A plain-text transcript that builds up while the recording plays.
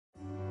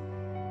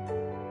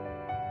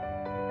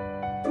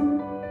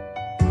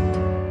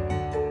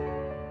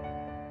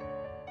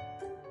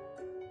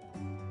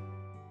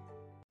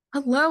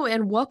Hello,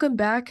 and welcome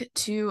back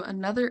to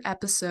another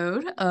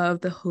episode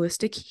of the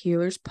Holistic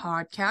Healers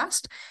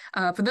Podcast.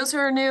 For those who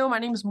are new, my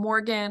name is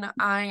Morgan.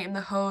 I am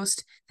the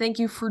host. Thank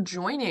you for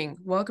joining.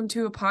 Welcome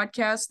to a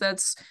podcast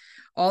that's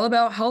all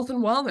about health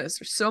and wellness.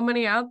 There's so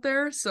many out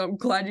there, so I'm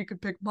glad you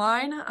could pick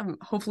mine.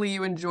 Hopefully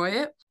you enjoy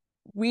it.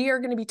 We are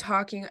going to be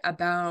talking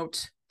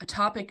about a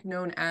topic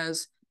known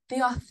as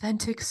the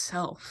authentic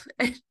self.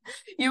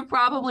 You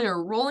probably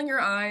are rolling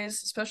your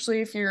eyes,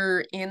 especially if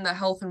you're in the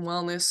health and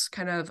wellness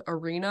kind of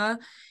arena.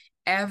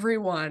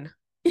 Everyone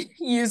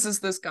uses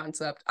this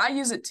concept. I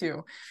use it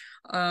too.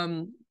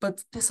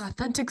 But this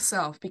authentic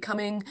self,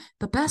 becoming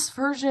the best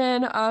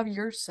version of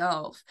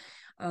yourself,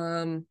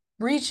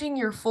 reaching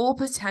your full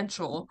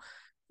potential,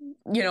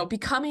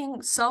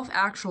 becoming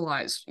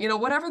self-actualized,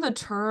 whatever the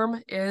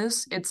term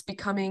is, it's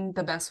becoming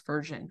the best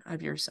version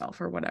of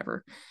yourself or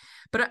whatever.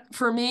 But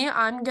for me,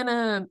 I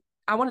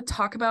want to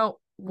talk about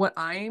what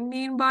I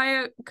mean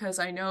by it, because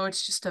I know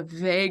it's just a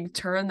vague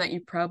term that you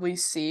probably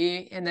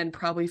see and then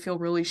probably feel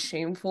really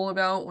shameful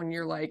about when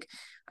you're like,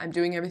 I'm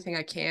doing everything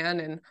I can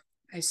and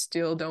I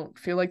still don't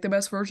feel like the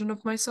best version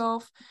of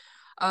myself.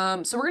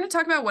 So we're going to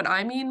talk about what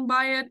I mean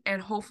by it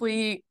and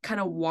hopefully kind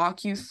of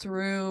walk you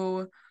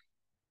through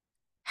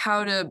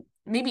how to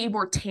maybe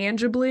more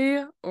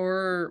tangibly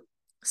or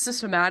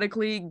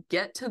systematically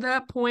get to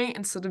that point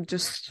instead of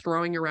just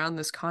throwing around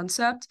this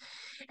concept,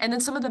 and then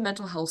some of the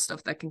mental health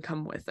stuff that can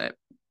come with it.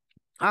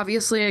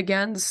 Obviously,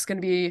 again, this is going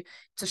to be,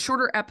 it's a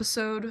shorter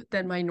episode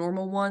than my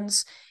normal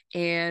ones,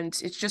 and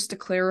it's just to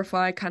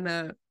clarify kind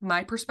of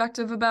my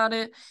perspective about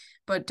it,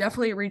 but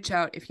definitely reach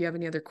out if you have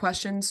any other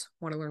questions,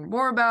 want to learn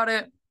more about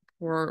it,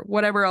 or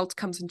whatever else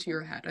comes into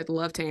your head. I'd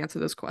love to answer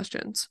those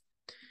questions.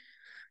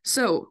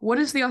 So, what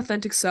is the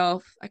authentic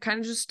self? I kind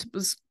of just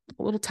was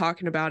a little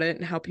talking about it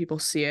and how people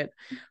see it.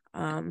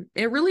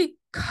 It really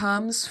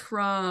comes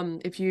from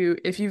if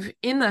you've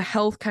in the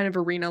health kind of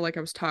arena, like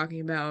I was talking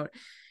about,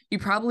 you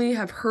probably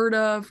have heard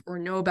of or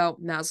know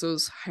about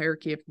Maslow's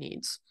hierarchy of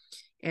needs.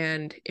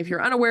 And if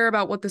you're unaware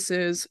about what this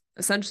is,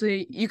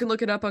 essentially you can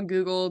look it up on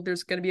Google.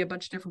 There's going to be a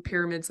bunch of different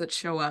pyramids that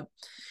show up.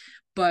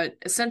 But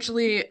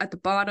essentially at the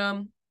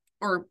bottom,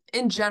 or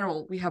in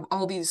general, we have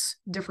all these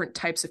different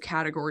types of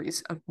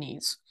categories of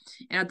needs.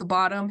 And at the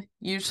bottom,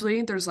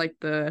 usually there's like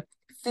the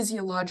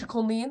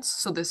physiological needs.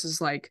 So this is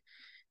like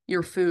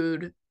your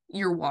food,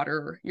 your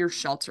water, your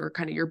shelter,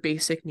 kind of your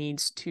basic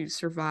needs to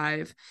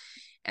survive.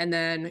 And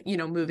then,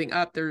 moving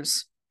up,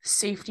 there's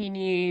safety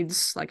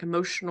needs, like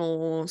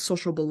emotional,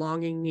 social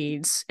belonging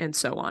needs, and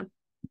so on.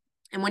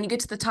 And when you get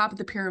to the top of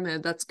the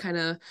pyramid, that's kind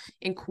of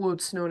in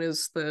quotes known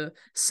as the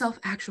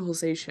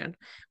self-actualization,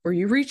 where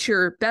you reach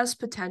your best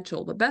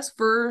potential, the best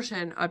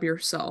version of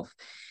yourself.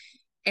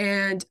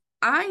 And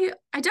I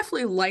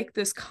definitely like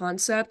this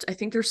concept. I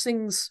think there's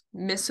things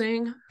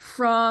missing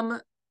from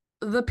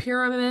the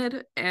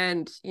pyramid,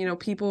 and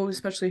people,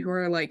 especially who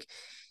are like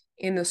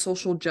in the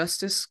social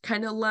justice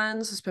kind of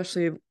lens,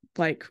 especially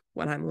like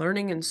when I'm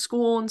learning in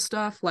school and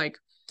stuff, like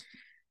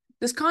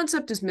this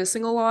concept is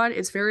missing a lot.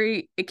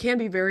 It can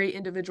be very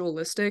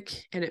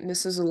individualistic, and it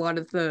misses a lot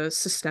of the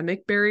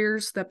systemic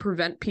barriers that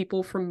prevent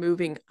people from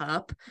moving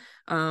up.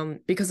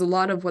 Because a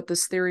lot of what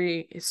this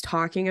theory is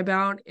talking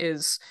about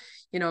is,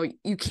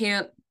 you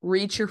can't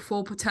reach your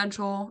full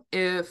potential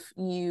if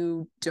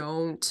you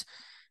don't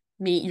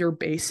meet your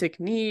basic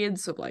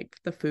needs of like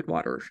the food,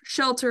 water,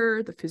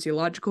 shelter, the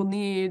physiological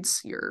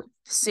needs, your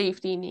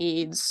safety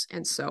needs,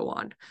 and so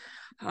on.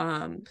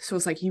 So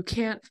it's like you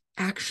can't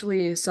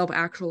actually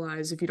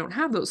self-actualize if you don't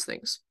have those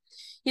things,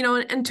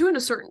 and to a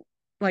certain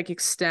like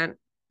extent,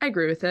 I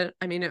agree with it.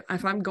 I mean,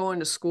 if I'm going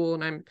to school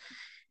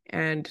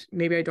and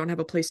maybe I don't have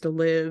a place to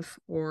live,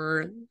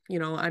 or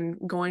I'm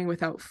going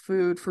without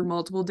food for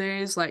multiple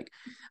days, like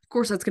of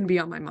course that's going to be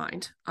on my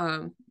mind.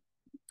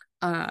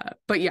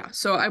 But yeah,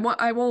 so I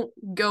won't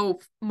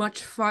go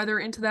much farther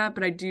into that,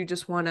 but I do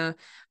just want to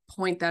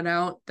point that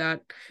out,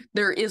 that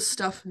there is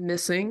stuff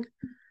missing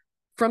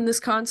from this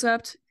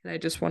concept, and I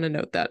just want to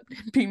note that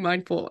and be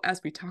mindful as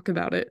we talk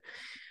about it.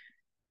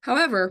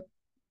 However,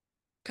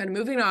 kind of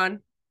moving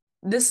on,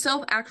 this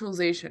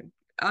self-actualization,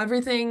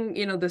 everything,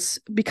 this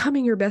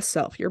becoming your best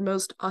self, your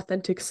most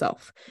authentic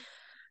self.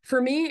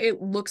 For me,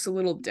 it looks a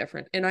little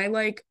different, and I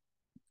like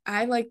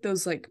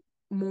those like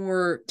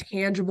more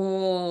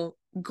tangible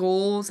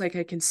goals. Like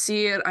I can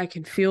see it, I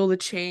can feel the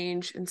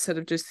change instead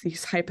of just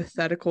these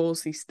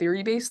hypotheticals, these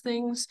theory-based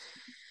things.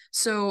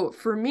 So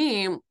for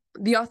me,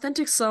 the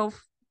authentic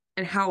self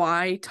and how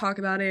I talk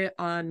about it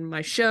on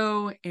my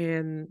show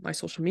and my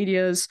social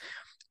medias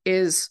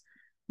is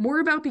more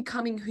about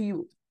becoming who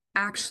you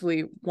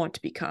actually want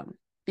to become.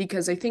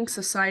 Because I think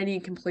society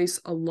can place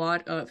a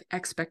lot of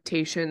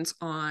expectations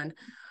on,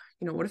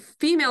 what a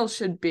female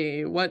should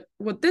be, what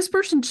this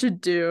person should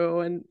do,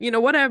 and,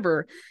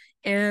 whatever.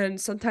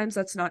 And sometimes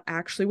that's not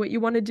actually what you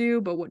want to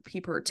do, but what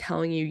people are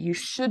telling you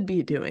should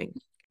be doing.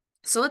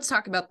 So let's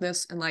talk about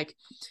this. And like,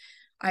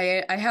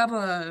 I have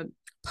a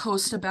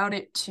post about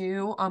it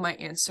too on my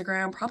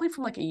Instagram, probably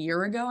from like a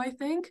year ago, I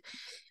think.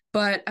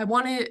 But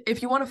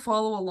if you want to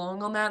follow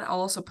along on that,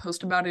 I'll also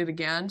post about it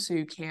again so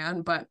you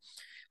can. But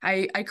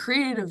I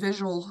created a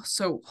visual,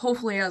 so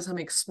hopefully as I'm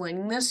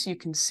explaining this, you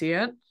can see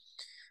it.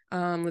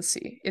 Let's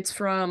see. It's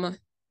from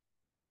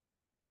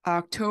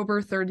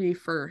October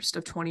 31st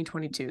of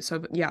 2022.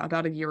 So yeah,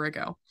 about a year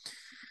ago.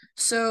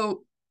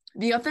 So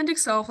the authentic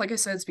self, like I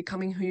said, is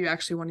becoming who you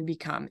actually want to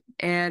become.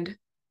 And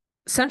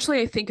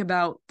essentially, I think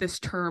about this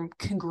term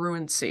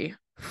congruency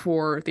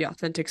for the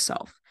authentic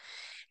self.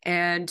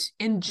 And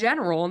in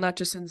general, not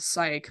just in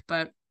psych,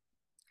 but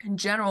in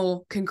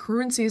general,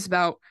 congruency is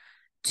about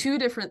two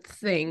different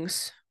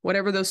things,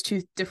 whatever those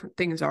two different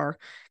things are,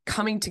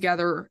 coming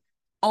together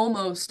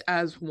almost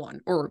as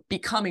one or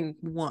becoming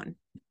one.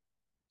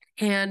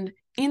 And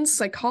in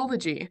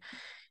psychology,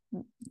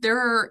 there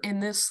are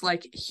in this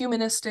like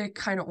humanistic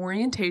kind of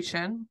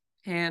orientation,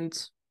 and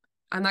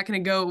I'm not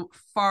going to go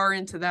far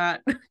into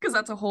that because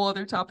that's a whole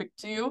other topic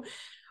too.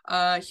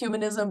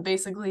 Humanism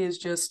basically is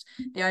just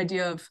the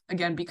idea of,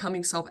 again,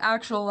 becoming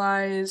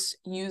self-actualized,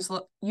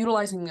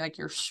 utilizing like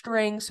your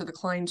strengths or the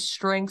client's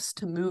strengths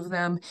to move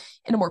them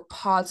in a more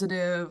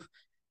positive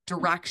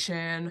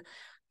direction,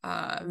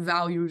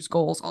 values,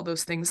 goals, all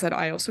those things that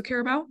I also care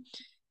about.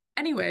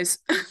 Anyways,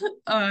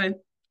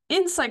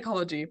 in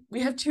psychology,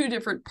 we have two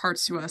different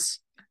parts to us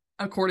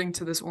according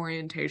to this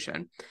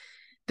orientation.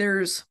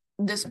 There's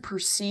this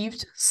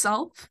perceived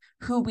self,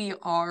 who we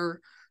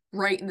are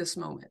right in this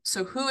moment.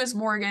 So who is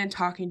Morgan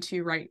talking to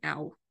you right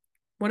now?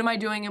 What am I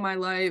doing in my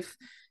life?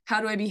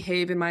 How do I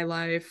behave in my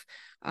life?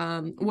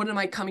 What am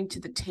I coming to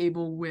the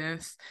table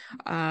with?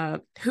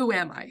 Who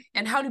am I?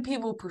 And how do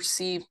people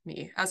perceive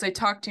me? As I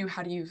talk to you,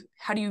 how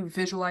do you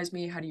visualize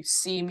me? How do you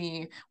see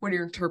me? What are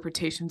your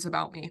interpretations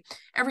about me?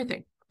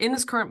 Everything in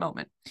this current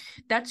moment.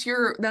 That's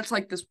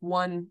like this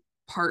one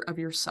part of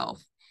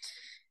yourself.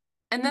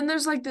 And then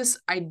there's like this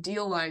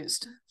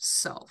idealized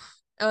self.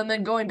 And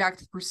then going back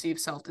to the perceived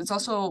self, it's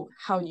also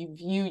how you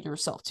view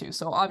yourself too.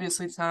 So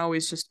obviously it's not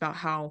always just about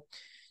how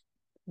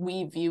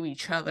we view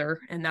each other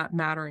and that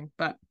mattering,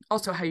 but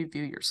also how you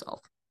view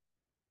yourself.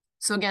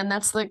 So again,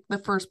 that's like the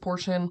first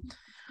portion.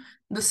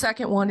 The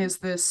second one is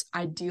this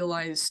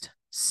idealized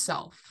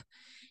self.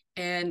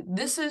 And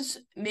this is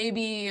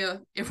maybe,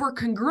 if we're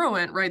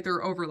congruent, right,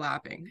 they're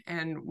overlapping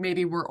and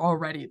maybe we're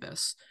already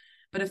this.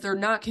 But if they're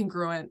not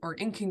congruent or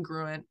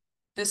incongruent,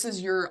 this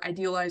is your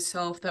idealized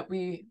self,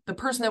 the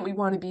person that we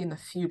want to be in the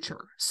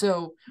future.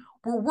 So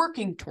we're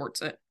working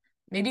towards it.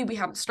 Maybe we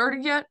haven't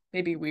started yet.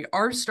 Maybe we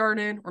are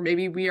started, or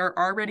maybe we are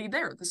already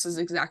there. This is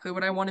exactly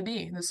what I want to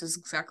be. This is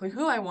exactly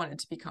who I wanted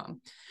to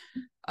become.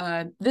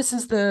 This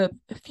is the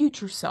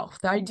future self,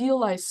 the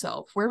idealized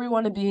self, where we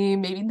want to be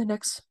maybe in the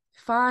next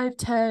 5,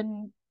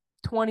 10,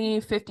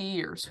 20, 50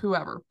 years,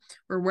 whoever,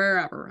 or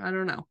wherever, I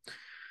don't know.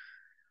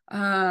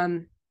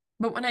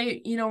 But when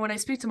I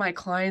speak to my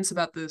clients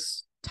about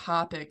this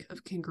topic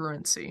of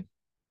congruency,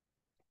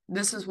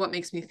 this is what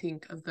makes me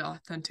think of the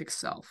authentic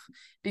self,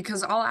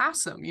 because I'll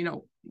ask them,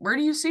 where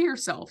do you see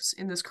yourselves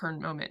in this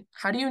current moment?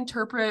 How do you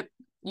interpret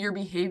your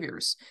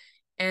behaviors?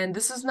 And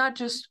this is not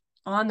just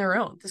on their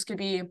own. This could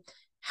be,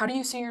 how do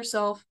you see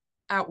yourself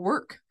at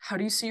work? How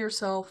do you see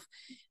yourself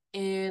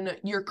in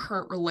your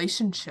current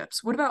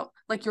relationships? What about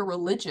like your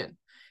religion?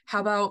 How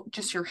about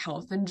just your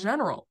health in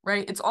general,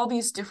 right? It's all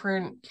these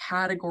different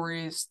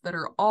categories that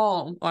are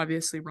all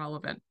obviously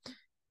relevant.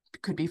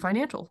 It could be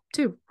financial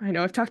too. I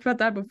know I've talked about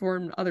that before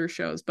in other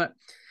shows, but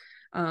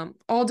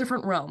all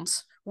different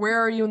realms. Where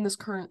are you in this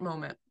current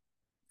moment?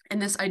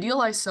 And this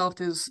idealized self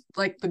is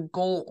like the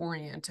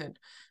goal-oriented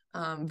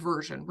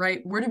version,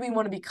 right? Where do we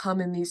want to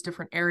become in these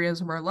different areas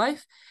of our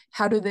life?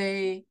 How do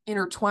they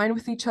intertwine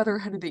with each other?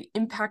 How do they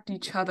impact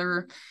each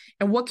other?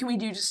 And what can we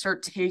do to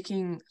start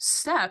taking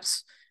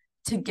steps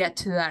to get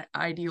to that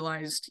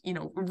idealized,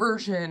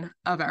 version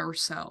of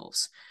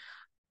ourselves?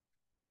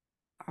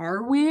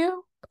 Are we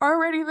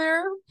already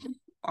there?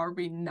 Are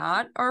we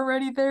not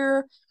already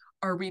there?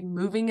 Are we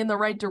moving in the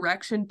right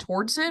direction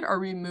towards it? Are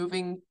we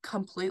moving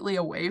completely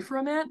away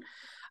from it?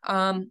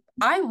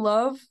 I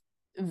love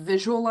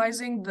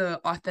visualizing the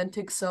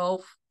authentic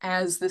self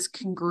as this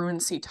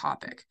congruency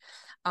topic.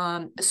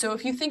 So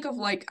if you think of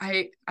like,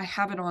 I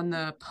have it on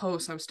the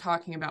post I was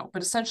talking about,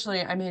 but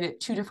essentially I made it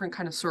two different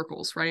kind of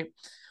circles, right?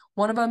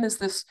 One of them is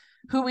this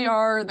who we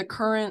are, the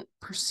current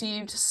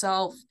perceived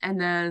self, and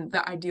then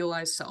the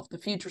idealized self, the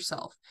future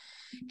self.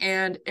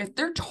 And if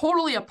they're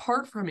totally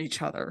apart from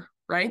each other,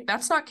 right,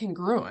 that's not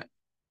congruent.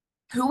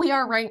 Who we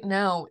are right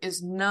now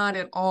is not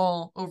at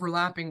all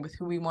overlapping with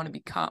who we want to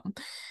become.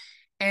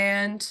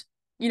 And,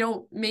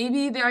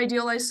 maybe the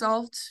idealized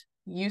self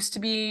used to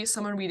be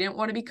someone we didn't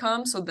want to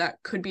become, so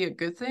that could be a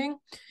good thing.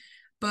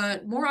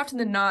 But more often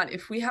than not,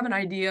 if we have an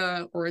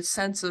idea or a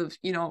sense of,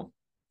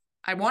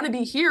 I want to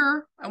be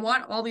here, I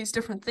want all these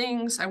different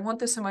things, I want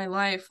this in my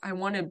life, I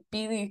want to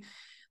be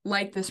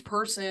like this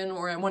person,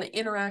 or I want to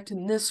interact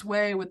in this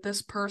way with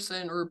this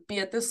person, or be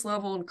at this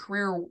level in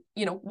career,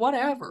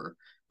 whatever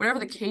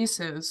the case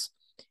is,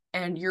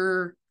 and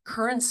you're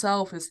current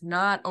self is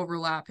not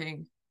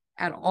overlapping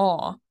at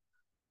all,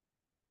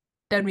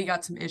 then we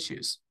got some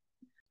issues.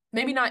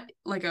 Maybe not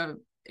like a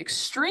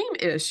extreme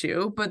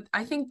issue, but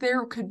I think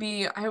there could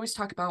be, I always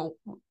talk about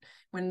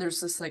when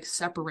there's this like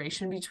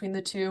separation between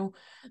the two,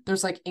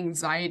 there's like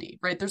anxiety,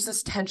 right? There's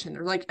this tension.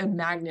 They're like a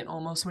magnet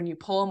almost. When you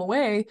pull them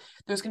away,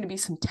 there's going to be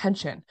some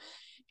tension.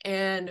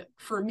 And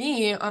for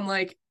me, I'm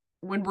like,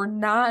 when we're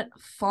not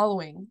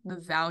following the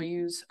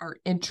values, our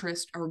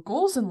interests, our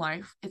goals in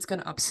life, it's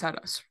going to upset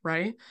us,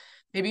 right?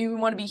 Maybe we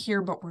want to be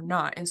here, but we're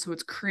not. And so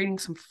it's creating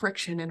some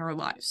friction in our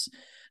lives.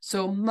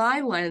 So my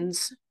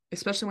lens,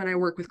 especially when I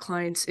work with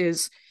clients,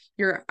 is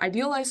your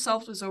idealized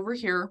self is over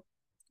here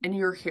and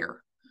you're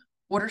here.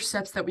 What are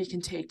steps that we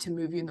can take to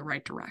move you in the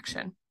right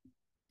direction?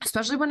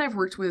 Especially when I've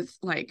worked with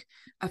like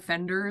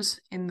offenders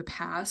in the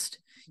past,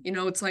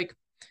 it's like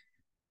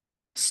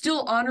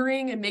still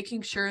honoring and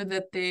making sure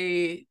that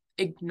they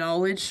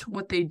acknowledge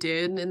what they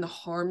did and the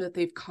harm that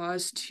they've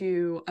caused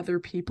to other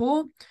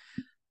people.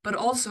 But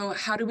also,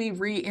 how do we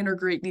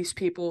reintegrate these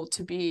people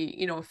to be,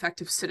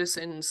 effective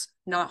citizens,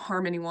 not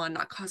harm anyone,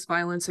 not cause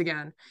violence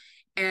again?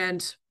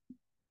 And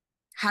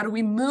how do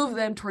we move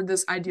them toward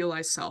this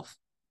idealized self?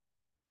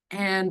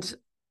 And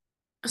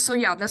so,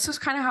 yeah, that's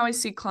just kind of how I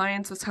see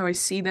clients. That's how I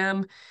see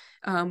them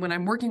when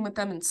I'm working with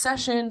them in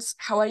sessions,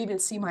 how I even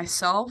see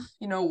myself.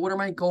 What are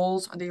my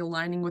goals? Are they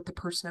aligning with the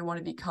person I want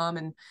to become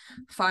in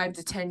 5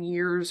 to 10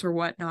 years or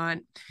whatnot?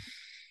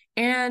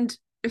 And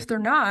if they're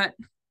not,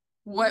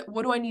 what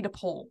do I need to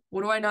pull?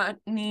 What do I not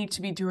need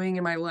to be doing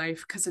in my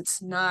life? Because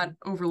it's not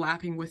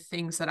overlapping with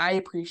things that I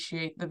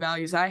appreciate, the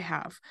values I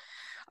have.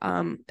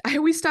 I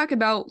always talk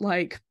about,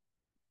 like,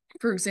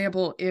 for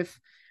example, if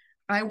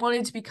I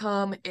wanted to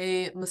become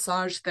a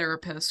massage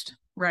therapist,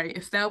 right?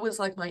 If that was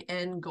like my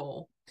end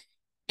goal,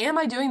 am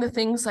I doing the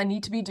things I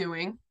need to be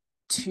doing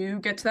to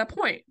get to that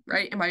point,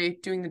 right? Am I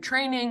doing the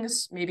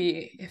trainings?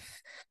 Maybe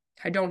if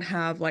I don't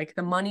have like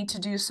the money to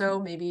do so,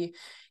 maybe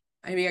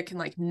I can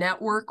like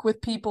network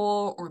with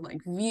people or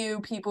like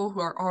view people who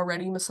are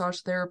already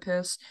massage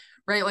therapists,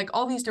 right? Like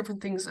all these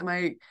different things. Am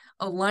I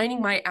aligning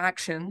my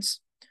actions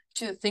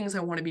to the things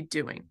I want to be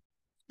doing?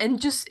 And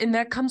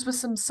that comes with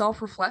some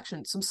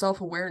self-reflection, some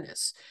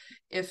self-awareness.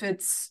 If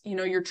it's,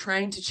 you're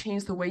trying to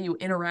change the way you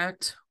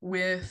interact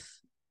with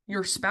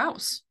your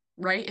spouse,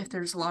 right? If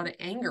there's a lot of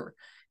anger,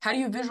 how do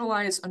you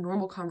visualize a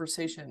normal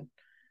conversation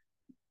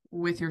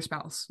with your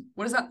spouse?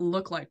 What does that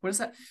look like? What does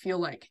that feel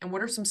like? And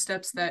what are some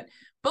steps that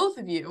both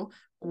of you,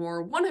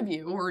 or one of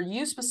you, or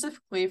you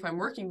specifically, if I'm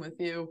working with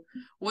you,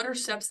 what are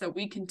steps that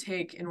we can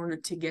take in order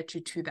to get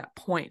you to that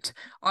point?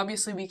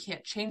 Obviously, we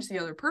can't change the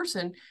other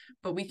person,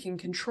 but we can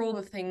control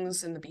the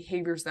things and the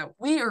behaviors that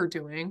we are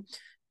doing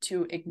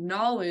to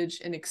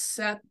acknowledge and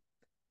accept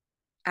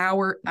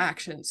our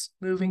actions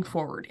moving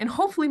forward and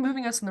hopefully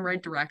moving us in the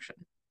right direction.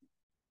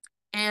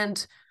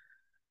 And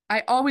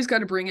I always got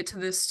to bring it to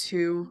this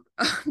too,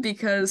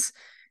 because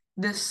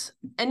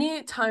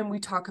anytime we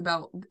talk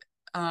about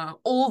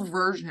old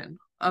version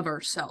of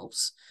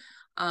ourselves,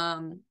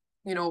 when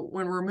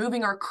we're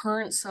moving our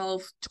current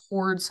self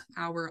towards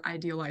our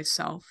idealized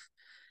self,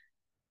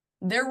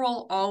 there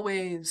will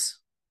always,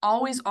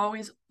 always,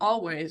 always,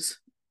 always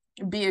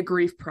be a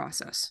grief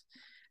process.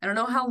 I don't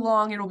know how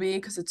long it'll be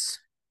because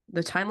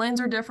the timelines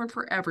are different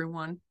for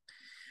everyone,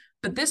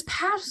 but this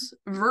past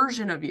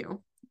version of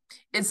you,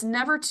 it's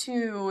never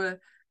to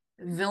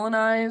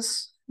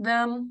villainize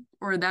them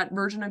or that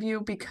version of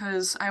you,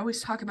 because I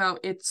always talk about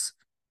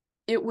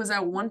it was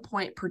at one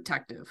point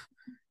protective,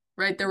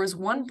 right? There was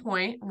one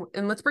point,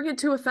 and let's bring it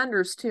to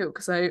offenders too,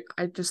 because I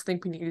just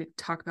think we need to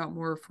talk about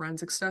more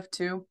forensic stuff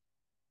too.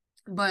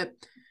 But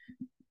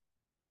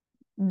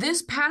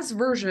this past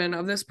version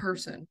of this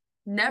person,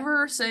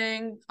 never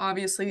saying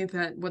obviously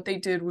that what they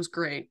did was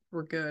great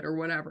or good or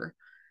whatever,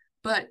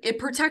 but it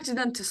protected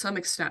them to some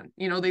extent.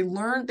 They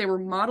learned, they were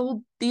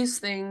modeled these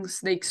things,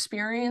 they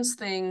experienced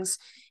things,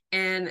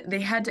 and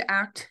they had to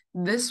act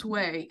this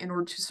way in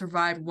order to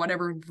survive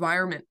whatever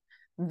environment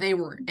they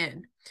were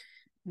in.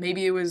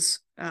 Maybe it was,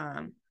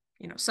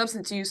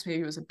 substance use,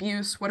 maybe it was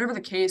abuse, whatever the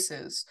case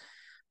is.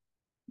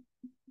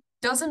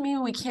 Doesn't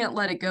mean we can't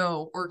let it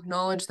go or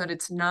acknowledge that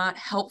it's not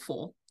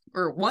helpful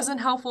or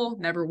wasn't helpful,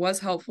 never was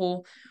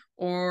helpful,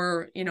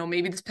 or,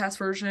 maybe this past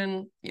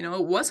version, it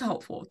was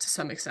helpful to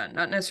some extent,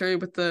 not necessarily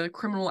with the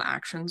criminal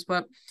actions,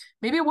 but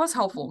maybe it was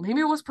helpful.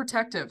 Maybe it was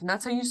protective, and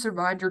that's how you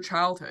survived your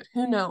childhood.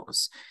 Who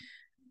knows?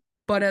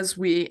 But as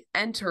we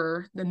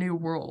enter the new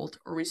world,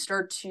 or we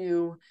start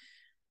to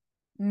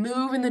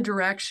move in the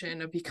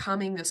direction of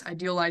becoming this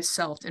idealized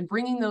self and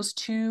bringing those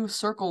two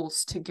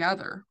circles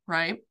together,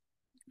 right?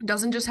 It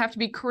doesn't just have to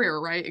be career,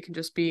 right? It can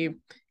just be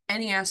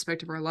any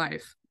aspect of our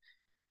life.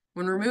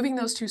 When we're moving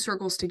those two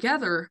circles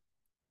together,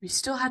 we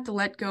still have to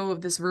let go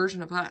of this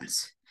version of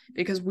us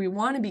because we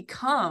want to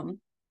become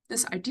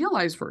this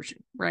idealized version,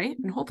 right?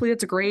 And hopefully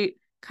that's a great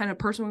kind of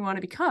person we want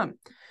to become.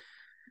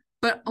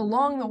 But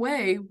along the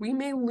way, we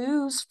may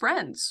lose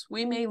friends.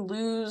 We may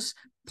lose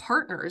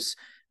partners,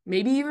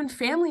 maybe even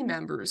family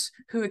members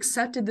who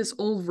accepted this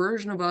old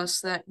version of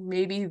us that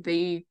maybe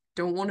they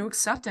don't want to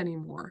accept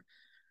anymore.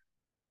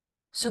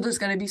 So there's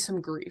going to be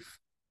some grief.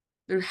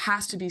 There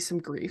has to be some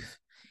grief.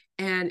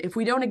 And if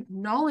we don't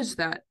acknowledge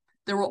that,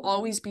 there will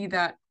always be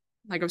that,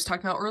 like I was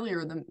talking about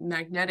earlier, the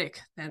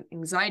magnetic, that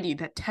anxiety,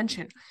 that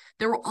tension.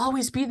 There will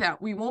always be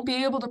that. We won't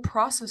be able to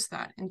process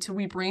that until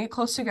we bring it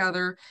close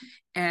together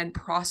and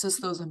process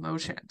those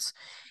emotions.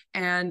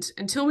 And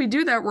until we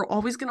do that, we're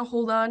always going to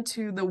hold on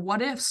to the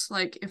what ifs,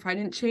 like if I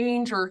didn't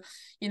change, or,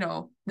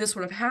 this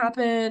would have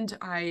happened.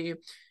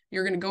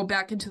 You're going to go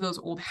back into those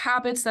old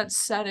habits that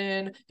set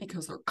in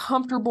because they're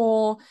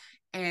comfortable.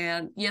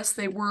 And yes,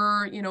 they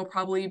were,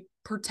 probably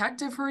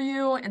protective for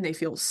you and they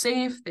feel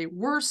safe. They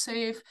were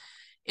safe.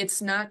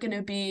 It's not going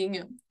to be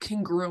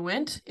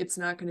congruent. It's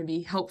not going to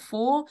be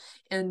helpful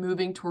in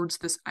moving towards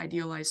this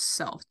idealized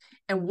self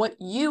and what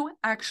you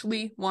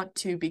actually want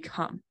to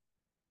become.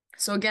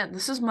 So again,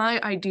 this is my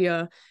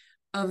idea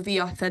of the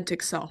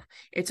authentic self.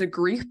 It's a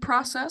grief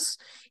process.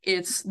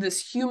 It's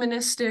this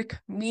humanistic,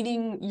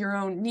 meeting your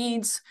own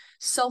needs,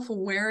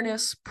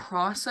 self-awareness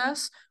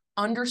process,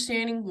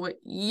 understanding what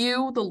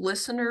you, the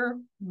listener,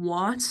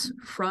 wants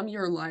from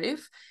your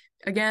life.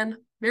 Again,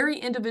 very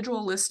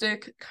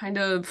individualistic kind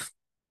of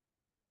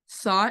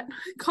thought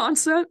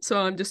concept. So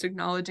I'm just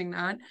acknowledging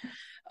that.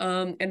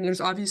 And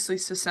there's obviously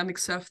systemic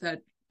stuff that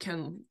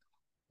can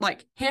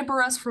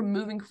hamper us from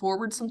moving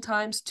forward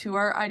sometimes to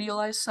our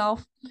idealized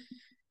self.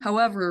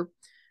 However,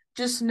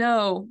 just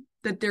know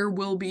that there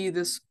will be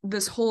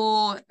this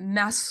whole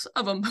mess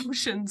of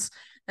emotions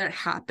that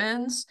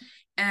happens,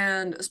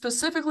 and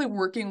specifically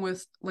working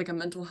with a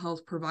mental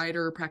health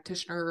provider,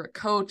 practitioner, a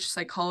coach,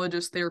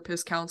 psychologist,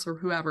 therapist, counselor,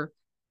 whoever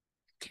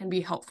can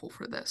be helpful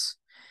for this.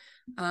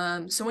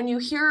 So when you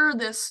hear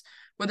this,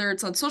 whether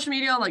it's on social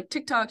media like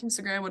TikTok,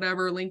 Instagram,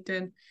 whatever,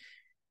 LinkedIn,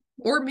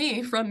 or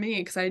from me,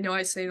 because I know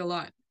I say it a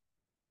lot,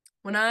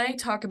 when I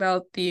talk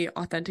about the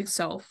authentic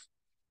self,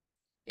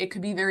 it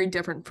could be very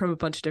different from a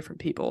bunch of different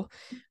people.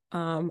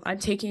 I'm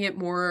taking it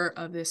more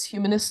of this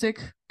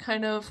humanistic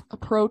kind of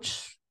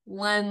approach,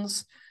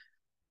 lens.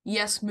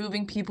 Yes,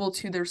 moving people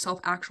to their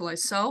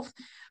self-actualized self,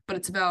 but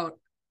it's about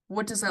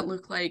what does that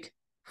look like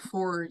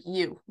for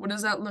you? What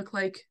does that look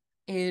like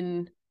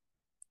in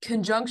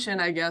conjunction,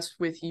 I guess,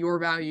 with your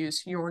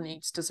values, your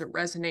needs? Does it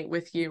resonate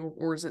with you,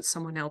 or is it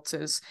someone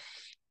else's?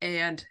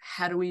 And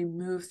how do we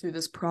move through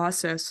this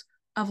process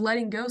of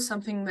letting go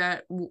something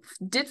that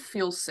did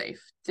feel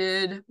safe,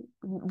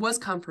 was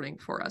comforting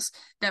for us,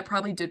 that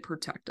probably did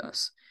protect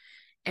us?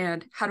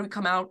 And how do we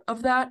come out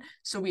of that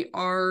so we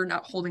are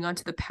not holding on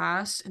to the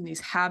past and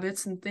these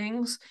habits and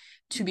things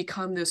to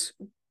become this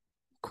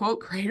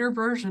quote greater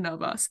version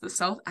of us, the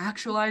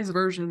self-actualized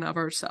version of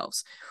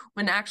ourselves,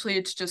 when actually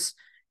it's just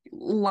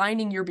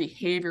lining your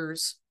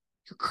behaviors,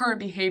 your current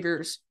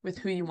behaviors, with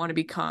who you want to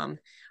become.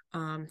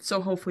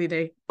 So hopefully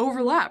they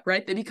overlap,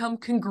 right? They become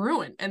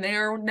congruent and they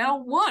are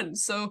now one.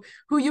 So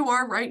who you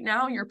are right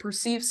now, your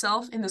perceived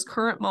self in this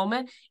current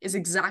moment, is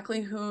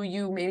exactly who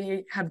you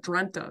maybe have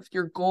dreamt of,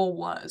 your goal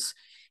was,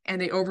 and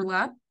they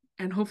overlap,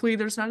 and hopefully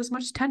there's not as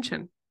much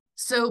tension.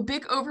 So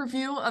big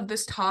overview of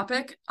this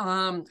topic.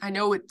 I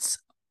know it's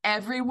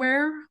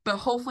everywhere, but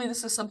hopefully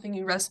this is something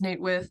you resonate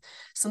with,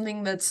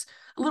 something that's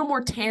a little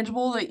more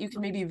tangible that you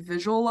can maybe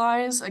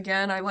visualize.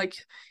 Again,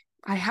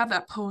 I have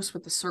that post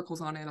with the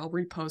circles on it. I'll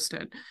repost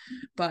it.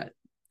 But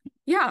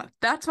yeah,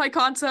 that's my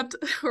concept,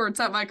 or it's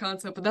not my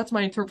concept, but that's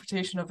my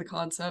interpretation of the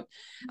concept.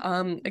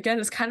 Again,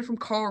 it's kind of from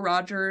Carl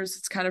Rogers.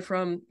 It's kind of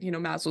from,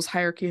 Maslow's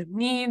hierarchy of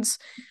needs.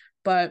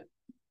 But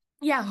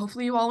yeah,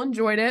 hopefully you all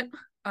enjoyed it.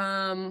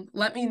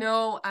 Let me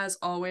know, as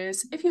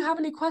always, if you have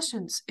any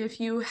questions, if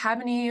you have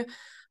any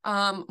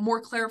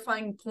more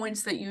clarifying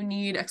points that you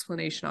need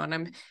explanation on.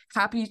 I'm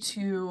happy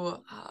to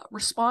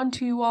respond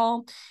to you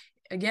all.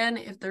 Again,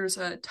 if there's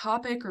a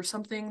topic or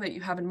something that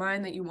you have in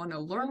mind that you want to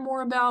learn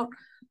more about,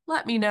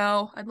 let me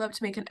know. I'd love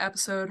to make an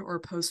episode or a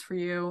post for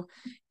you.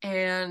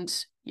 And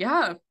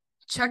yeah,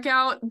 check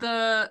out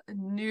the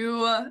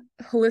new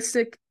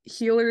Holistic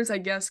Healers, I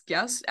guess,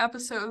 guest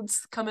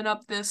episodes coming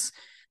up this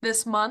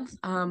month.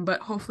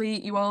 But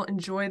hopefully you all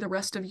enjoy the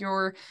rest of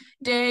your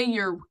day,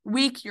 your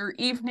week, your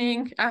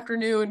evening,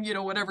 afternoon,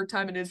 whatever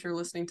time it is you're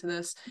listening to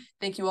this.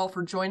 Thank you all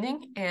for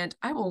joining, and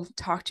I will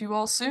talk to you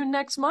all soon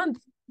next month.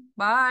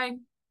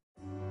 Bye.